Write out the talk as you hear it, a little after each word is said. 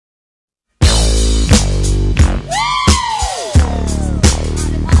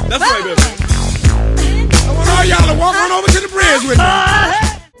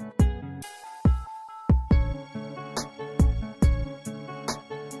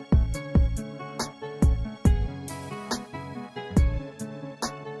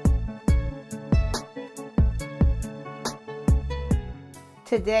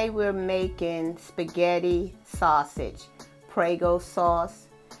Today we're making spaghetti sausage, Prego sauce,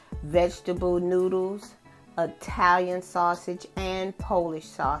 vegetable noodles, Italian sausage, and Polish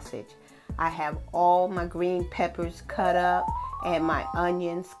sausage. I have all my green peppers cut up and my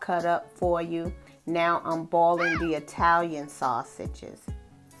onions cut up for you. Now I'm boiling the Italian sausages.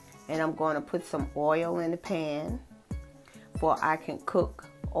 And I'm going to put some oil in the pan before I can cook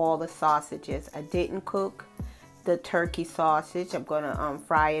all the sausages. I didn't cook the turkey sausage. I'm going to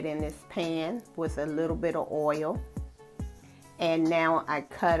fry it in this pan with a little bit of oil. And now I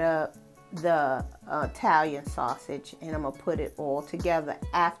cut up the Italian sausage, and I'm going to put it all together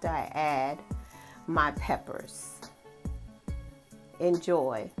after I add my peppers.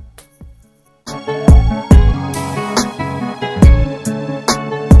 Enjoy.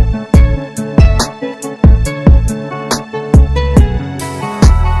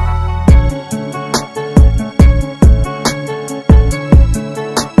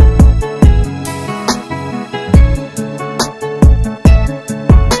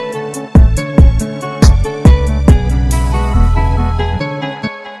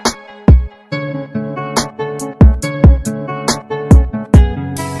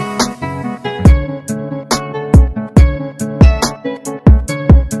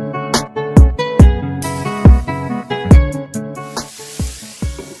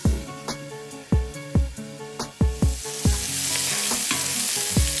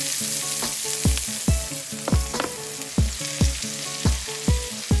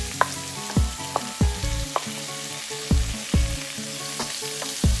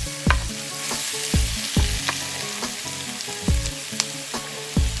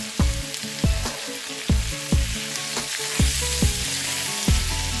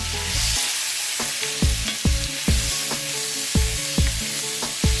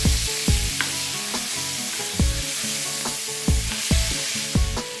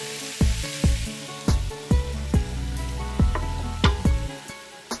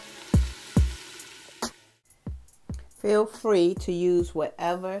 Feel free to use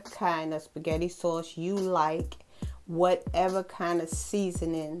whatever kind of spaghetti sauce you like, whatever kind of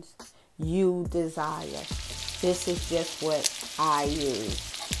seasonings you desire. This is just what I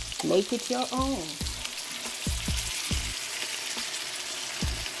use. Make it your own.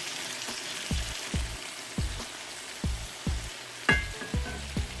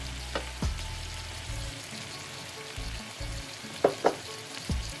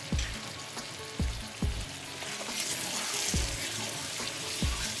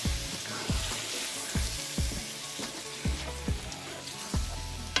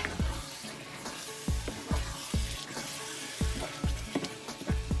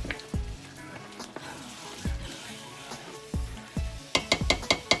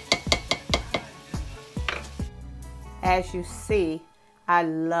 As you see, I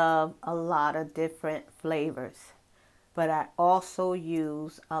love a lot of different flavors, but I also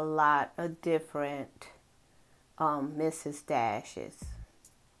use a lot of different Mrs. Dashes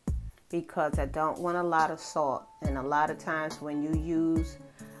because I don't want a lot of salt. And a lot of times when you use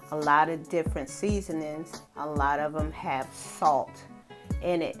a lot of different seasonings, a lot of them have salt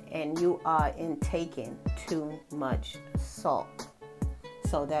in it, and you are intaking too much salt.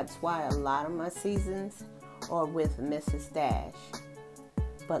 So that's why a lot of my seasons or with Mrs. Dash.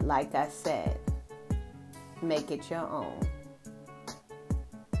 But like I said, make it your own.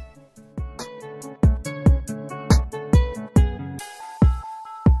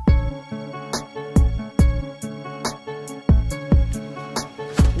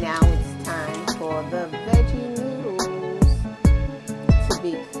 Now it's time for the veggie noodles to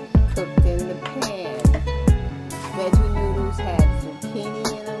be cooked in the pan. Veggie noodles have zucchini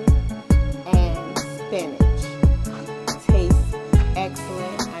in them and spinach.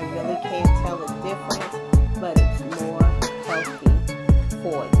 Excellent. I really can't tell the difference, but it's more healthy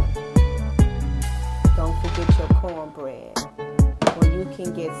for you. Don't forget your cornbread, or you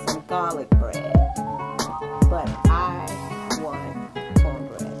can get some garlic bread, but I want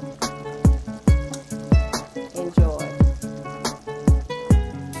cornbread. Enjoy.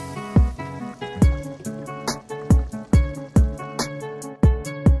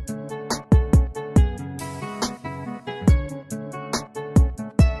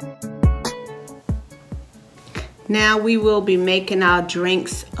 Now we will be making our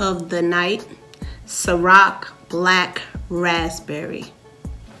drinks of the night. Ciroc Black Raspberry.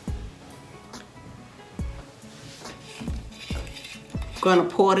 Gonna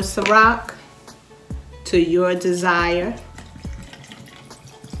pour the Ciroc to your desire.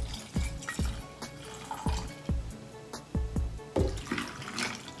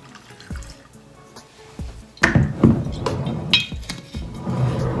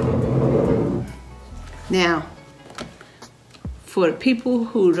 Now, for the people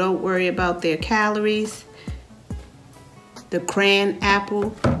who don't worry about their calories, the cran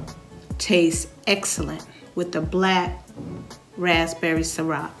apple tastes excellent with the black raspberry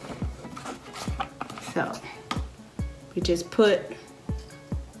syrup. So we just put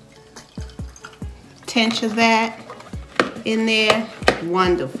a pinch of that in there.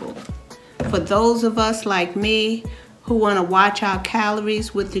 Wonderful. For those of us like me who want to watch our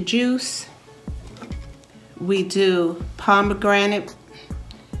calories with the juice, we do pomegranate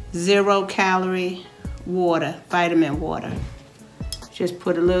 0-calorie water, vitamin water. Just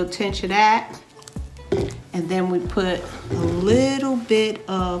put a little tinge of that, and then we put a little bit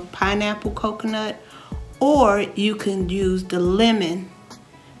of pineapple coconut, or you can use the lemon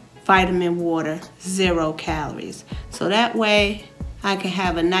vitamin water, 0 calories. So that way I can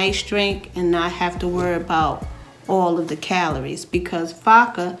have a nice drink and not have to worry about all of the calories, because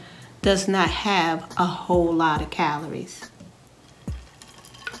vodka does not have a whole lot of calories.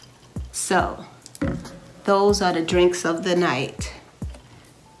 So those are the drinks of the night.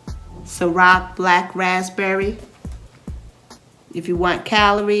 Ciroc black raspberry. If you want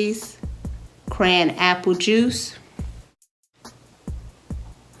calories, cran apple juice,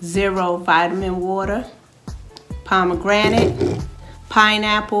 0 vitamin water, pomegranate,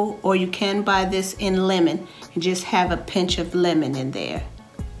 pineapple, or you can buy this in lemon and just have a pinch of lemon in there.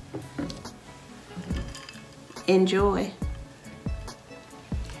 Enjoy.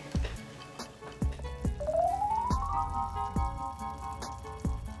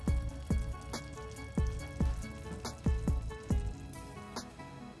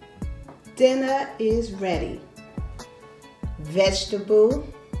 Dinner is ready. Vegetable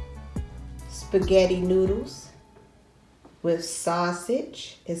spaghetti noodles with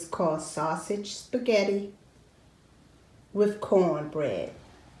sausage. It's called sausage spaghetti with cornbread.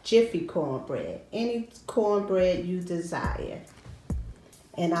 Jiffy cornbread, any cornbread you desire.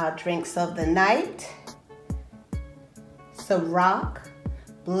 And our drinks of the night: Ciroc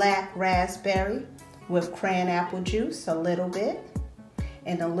black raspberry with cran apple juice, a little bit,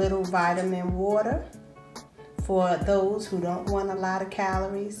 and a little vitamin water for those who don't want a lot of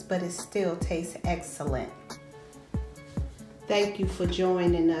calories, but it still tastes excellent. Thank you for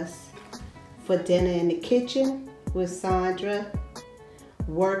joining us for Dinner in the Kitchen with Sandra.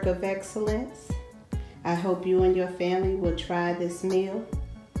 Work of excellence. I hope you and your family will try this meal.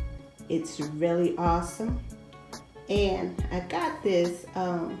 It's really awesome. And I got this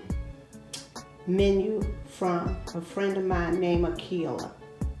menu from a friend of mine named Akila,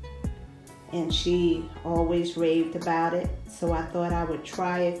 and she always raved about it, so I thought I would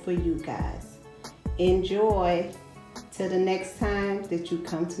try it for you guys. Enjoy till the next time that you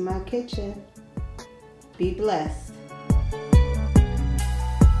come to my kitchen. Be blessed.